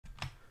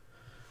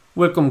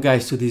Welcome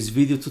guys to this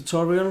video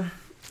tutorial.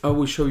 I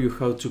will show you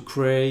how to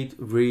create,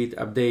 read,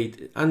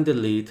 update and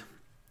delete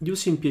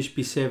using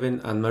PHP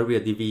 7 and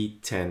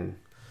MariaDB 10.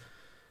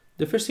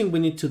 The first thing we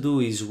need to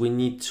do is we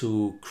need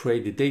to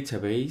create the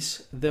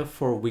database.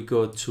 Therefore we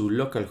go to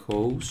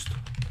localhost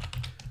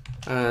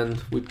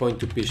and we point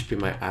to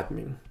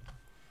phpMyAdmin.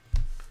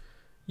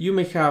 You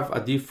may have a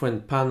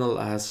different panel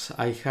as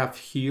I have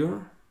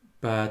here,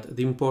 but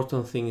the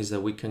important thing is that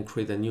we can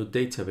create a new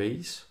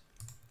database.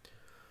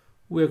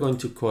 We're going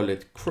to call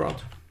it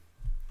CRUD,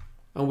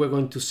 and we're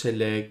going to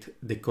select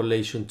the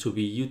collation to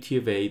be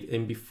UTF-8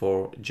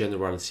 MB4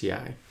 General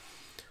CI.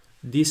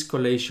 This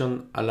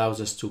collation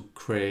allows us to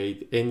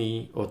create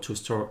any or to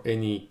store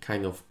any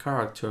kind of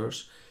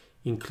characters,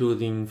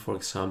 including, for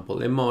example,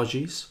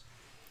 emojis,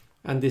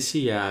 and the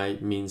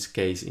CI means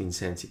case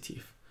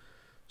insensitive.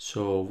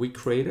 So we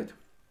create it,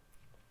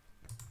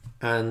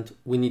 and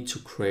we need to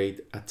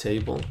create a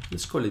table.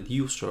 Let's call it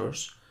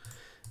users.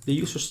 The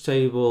users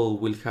table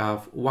will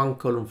have one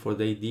column for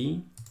the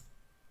ID,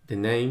 the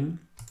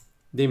name,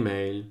 the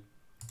email,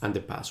 and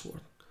the password.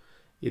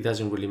 It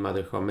doesn't really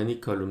matter how many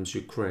columns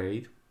you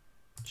create,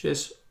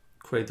 just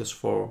create those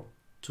 4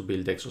 to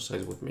build the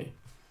exercise with me.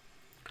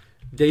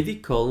 The ID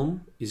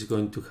column is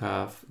going to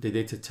have the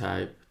data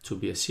type to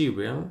be a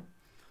serial.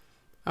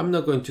 I'm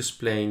not going to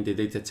explain the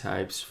data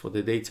types for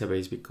the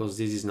database because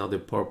this is not the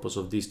purpose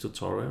of this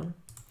tutorial.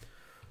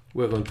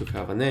 We're going to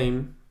have a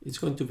name, it's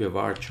going to be a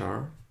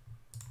varchar.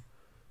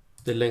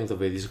 The length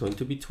of it is going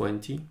to be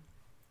 20.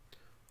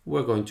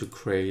 We're going to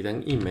create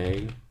an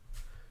email.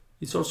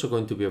 It's also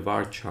going to be a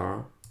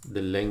varchar.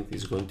 The length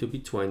is going to be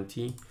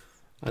 20.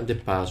 And the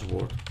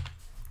password,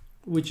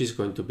 which is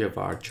going to be a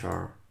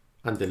varchar.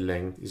 And the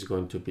length is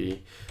going to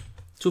be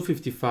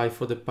 255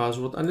 for the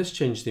password. And let's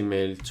change the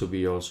email to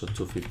be also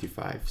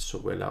 255. So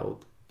we allow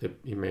the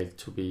email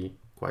to be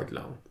quite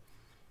long.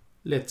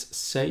 Let's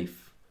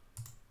save.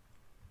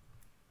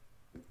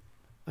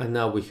 And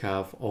now we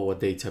have our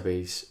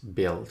database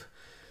built.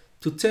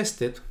 To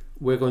test it,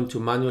 we're going to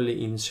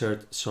manually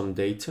insert some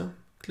data.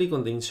 Click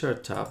on the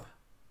Insert tab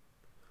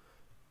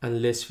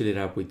and let's fill it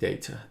up with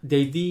data. The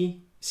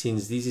ID,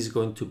 since this is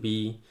going to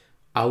be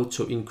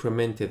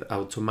auto-incremented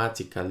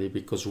automatically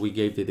because we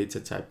gave the data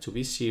type to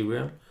be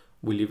serial,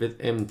 we leave it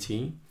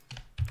empty.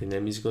 The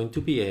name is going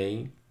to be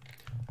A.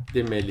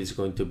 The mail is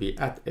going to be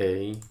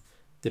 @A.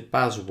 The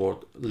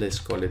password, let's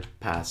call it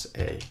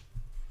pass_A.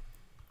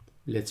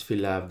 Let's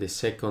fill up the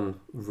second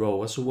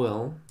row as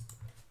well.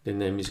 The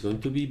name is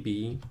going to be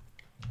B,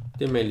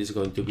 the mail is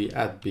going to be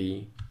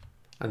 @B,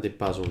 and the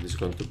password is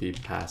going to be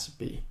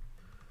pass_B.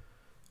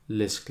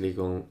 Let's click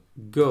on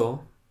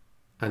Go,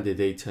 and the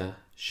data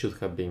should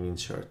have been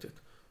inserted.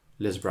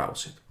 Let's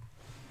browse it.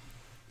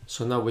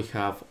 So now we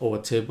have our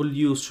table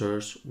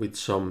users with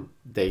some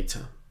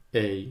data,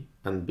 A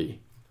and B.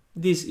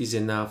 This is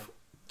enough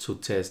to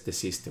test the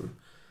system.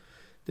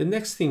 The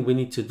next thing we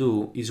need to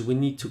do is we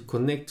need to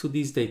connect to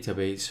this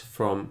database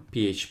from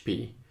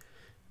PHP.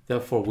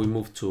 Therefore, we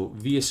move to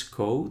VS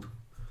Code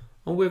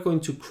and we're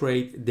going to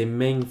create the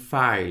main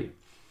file.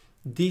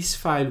 This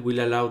file will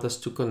allow us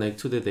to connect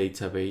to the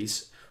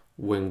database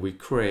when we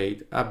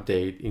create,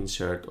 update,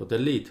 insert, or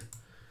delete.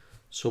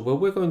 So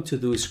what we're going to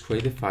do is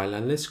create a file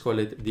and let's call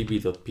it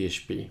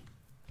db.php.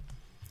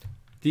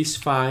 This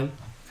file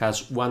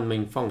has one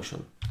main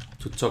function,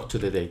 to talk to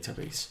the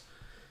database.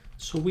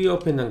 So we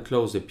open and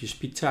close the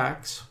PHP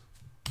tags.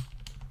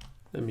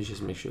 Let me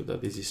just make sure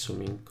that this is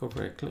zooming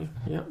correctly.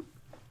 Yeah.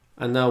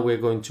 And now we're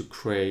going to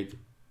create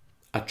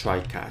a try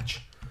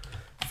catch.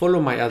 Follow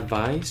my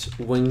advice.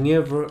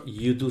 Whenever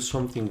you do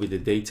something with the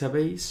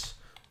database,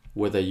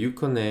 whether you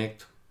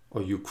connect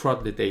or you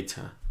CRUD the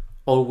data,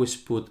 always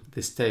put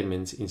the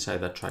statements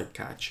inside a try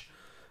catch.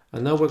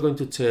 And now we're going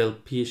to tell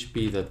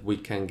PHP that we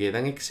can get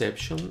an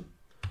exception,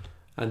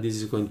 and this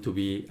is going to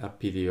be a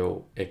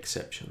PDO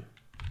exception.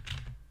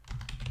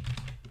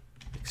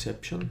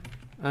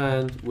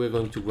 And we're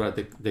going to grab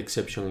the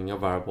exception in a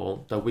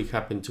variable that we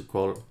happen to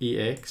call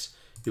EX.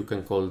 You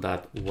can call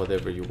that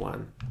whatever you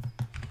want.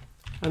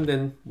 And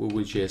then we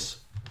will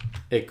just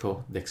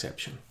echo the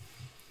exception.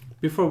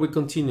 Before we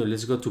continue,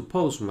 let's go to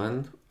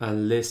Postman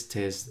and let's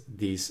test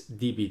this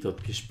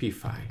db.php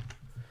file.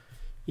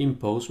 In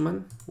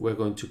Postman, we're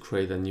going to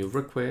create a new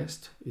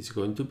request. It's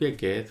going to be a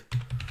get.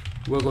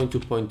 We're going to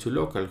point to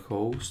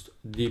localhost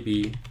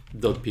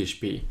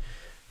db.php.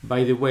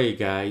 By the way,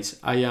 guys,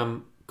 I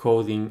am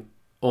coding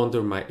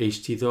under my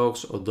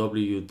htdocs or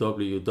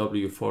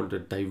www folder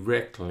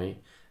directly,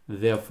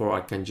 therefore I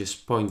can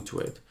just point to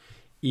it.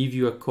 If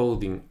you are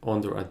coding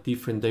under a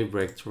different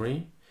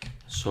directory,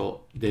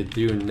 so the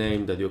dir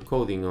name that you're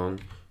coding on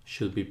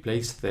should be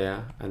placed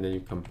there, and then you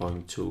can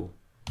point to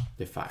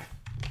the file.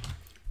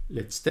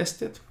 Let's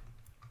test it.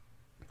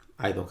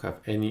 I don't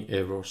have any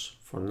errors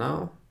for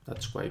now.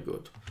 That's quite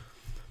good.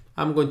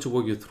 I'm going to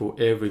walk you through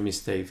every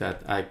mistake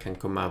that I can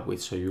come up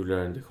with so you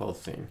learn the whole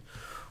thing.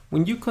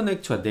 When you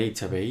connect to a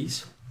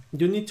database,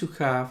 you need to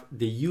have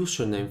the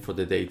username for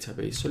the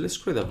database. So let's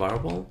create a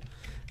variable.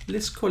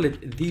 Let's call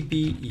it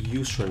db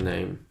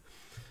username.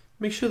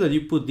 Make sure that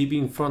you put DB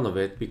in front of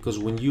it, because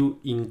when you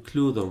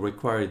include or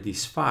require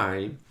this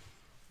file,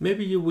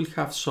 maybe you will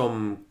have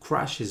some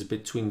crashes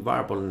between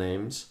variable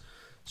names.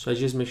 So I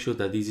just make sure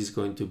that this is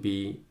going to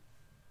be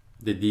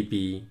the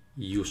DB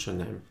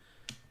username.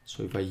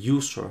 So if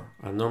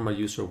a normal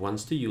user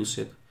wants to use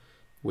it,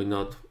 we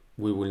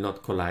will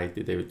not collide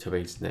the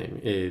database name,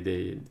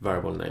 the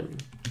variable name.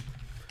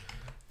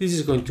 This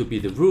is going to be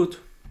the root.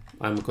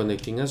 I'm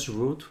connecting as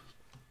root,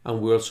 and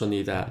we also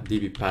need a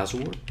DB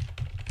password.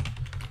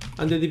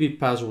 And the DB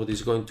password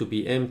is going to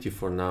be empty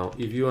for now.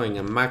 If you are in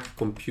a Mac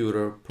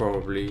computer,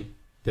 probably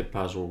the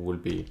password will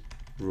be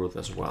root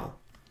as well.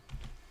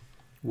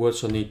 We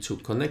also need to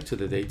connect to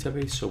the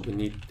database, so we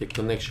need the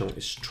connection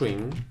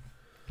string.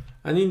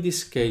 And in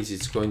this case,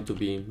 it's going to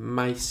be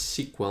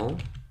MySQL.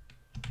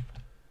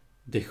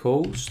 The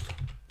host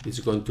is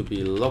going to be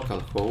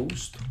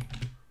localhost.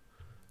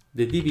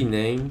 The DB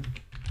name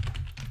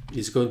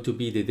is going to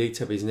be the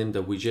database name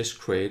that we just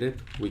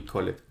created. We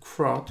call it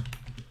CRUD.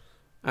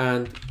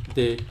 And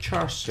the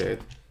char set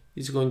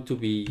is going to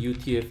be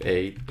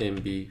UTF-8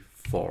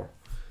 MB4,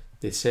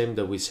 the same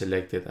that we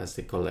selected as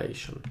the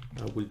collation.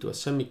 I will do a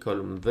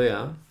semicolon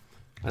there,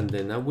 and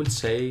then I will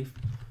save,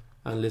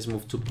 and let's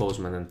move to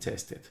Postman and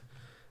test it.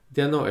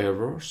 There are no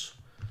errors.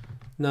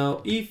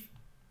 Now, if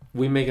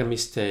we make a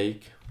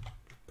mistake,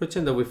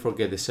 pretend that we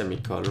forget the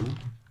semicolon,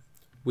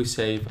 we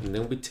save and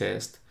then we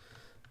test.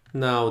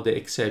 Now the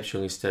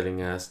exception is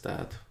telling us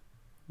that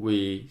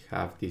we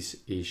have this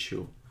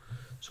issue.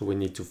 So we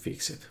need to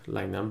fix it.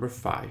 Line number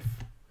 5.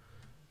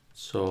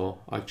 So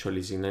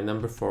actually it's in line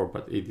number 4,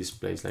 but it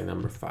displays line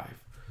number 5.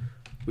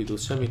 We do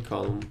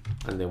semicolon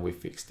and then we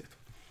fixed it.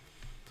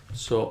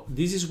 So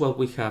this is what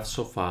we have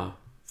so far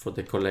for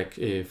the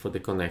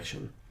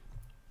connection.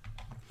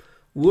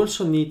 We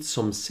also need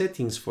some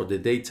settings for the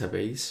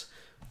database,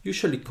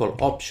 usually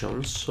called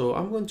options. So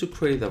I'm going to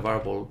create a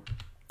variable,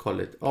 call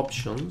it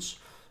options,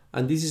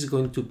 and this is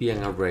going to be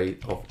an array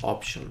of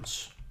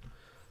options.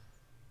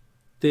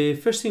 The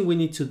first thing we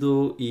need to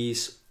do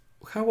is,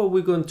 how are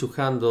we going to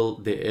handle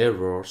the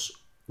errors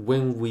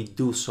when we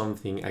do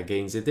something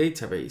against the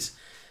database?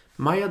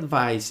 My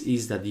advice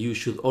is that you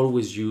should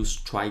always use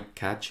try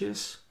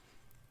catches,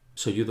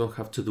 so you don't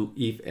have to do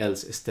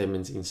if-else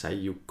statements inside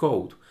your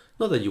code.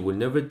 Not that you will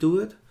never do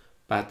it,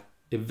 but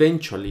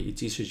eventually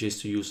it's easier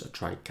just to use a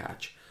try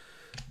catch.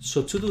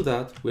 So to do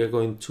that, we're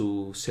going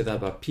to set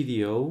up a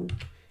PDO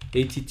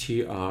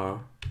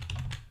attr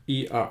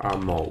err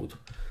mode.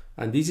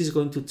 And this is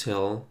going to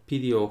tell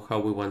PDO how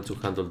we want to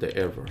handle the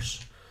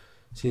errors.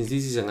 Since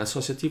this is an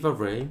associative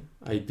array,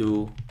 I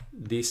do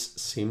this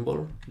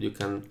symbol. You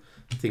can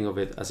think of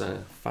it as a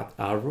fat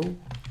arrow.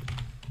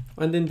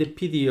 And then the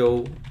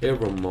PDO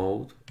error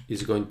mode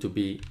is going to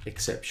be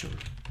exception.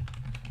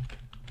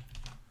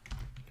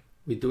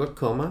 We do a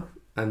comma,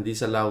 and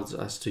this allows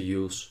us to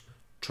use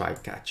try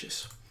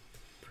catches.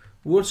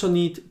 We also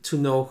need to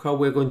know how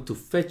we're going to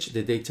fetch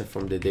the data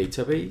from the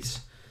database.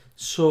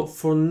 So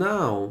for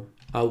now,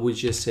 I will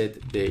just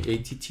set the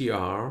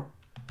attr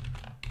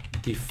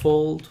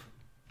default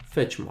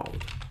fetch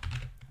mode.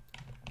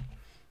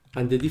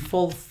 And the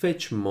default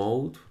fetch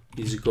mode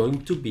is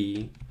going to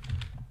be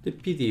the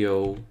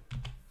PDO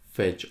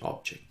fetch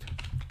object.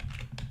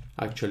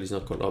 Actually, it's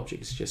not called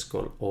object, it's just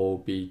called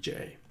obj.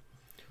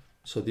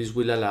 So this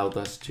will allow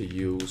us to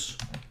use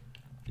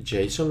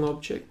JSON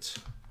objects,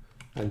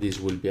 and this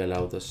will be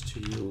allowed us to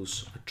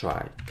use a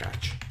try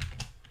catch.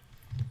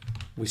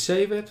 We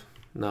save it.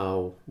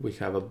 Now we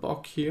have a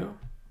bug here.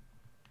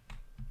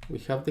 We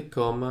have the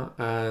comma,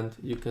 and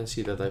you can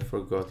see that I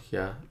forgot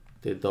here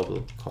the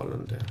double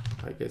colon there.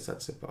 I guess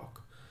that's a bug.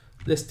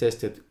 Let's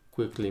test it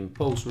quickly in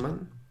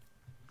Postman.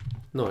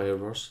 No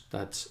errors,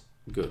 that's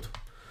good.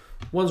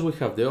 Once we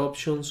have the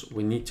options,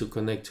 we need to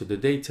connect to the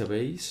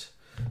database.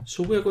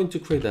 So we're going to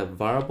create a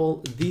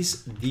variable.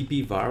 This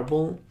DB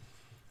variable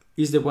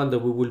is the one that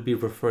we will be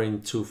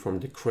referring to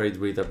from the create,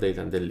 read, update,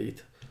 and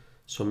delete.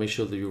 So make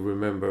sure that you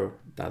remember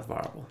that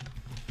variable.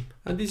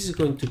 And this is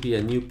going to be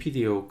a new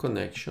PDO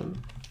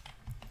connection.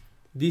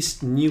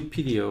 This new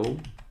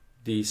PDO,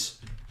 this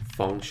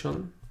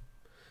function,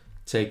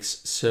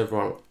 takes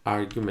several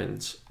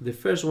arguments. The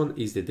first one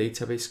is the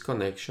database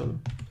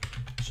connection.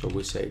 So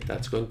we say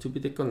that's going to be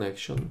the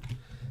connection.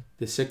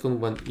 The second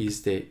one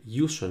is the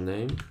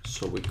username.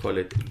 So we call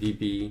it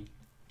DB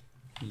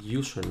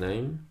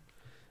username.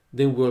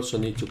 Then we also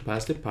need to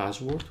pass the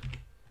password,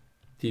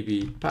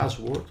 DB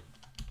password.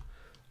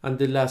 And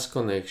the last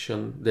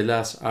connection, the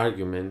last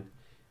argument,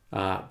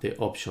 are the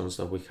options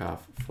that we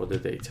have for the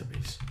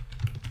database.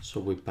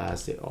 So we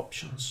pass the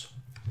options.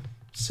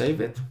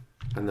 Save it,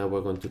 and now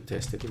we're going to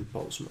test it in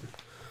Postman.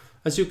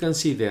 As you can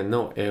see, there are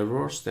no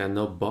errors, there are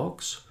no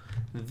bugs.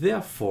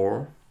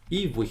 Therefore,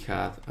 if we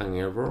had an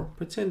error,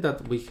 pretend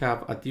that we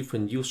have a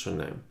different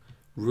username,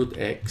 root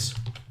X.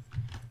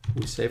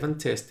 We save and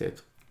test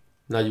it.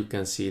 Now you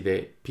can see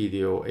the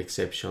PDO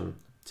exception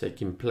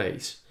taking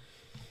place.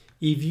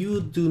 If you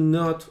do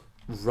not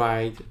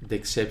write the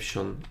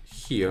exception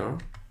here,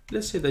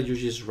 let's say that you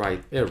just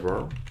write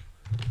error,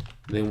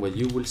 then what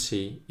you will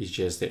see is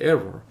just the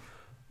error.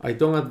 I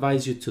don't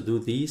advise you to do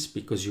this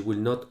because you will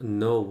not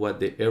know what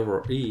the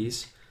error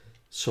is.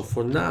 So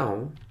for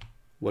now,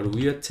 while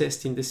we are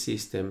testing the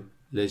system,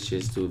 let's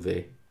just do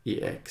the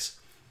EX.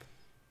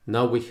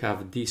 Now we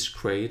have this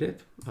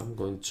created. I'm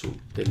going to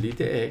delete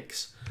the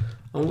X,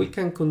 and we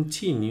can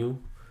continue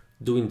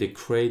doing the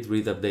create,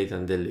 read, update,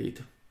 and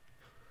delete.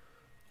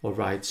 All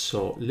right,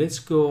 so let's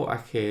go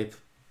ahead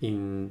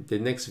in the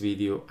next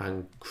video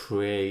and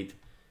create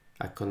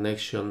a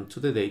connection to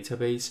the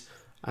database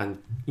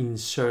and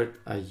insert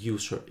a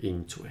user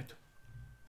into it.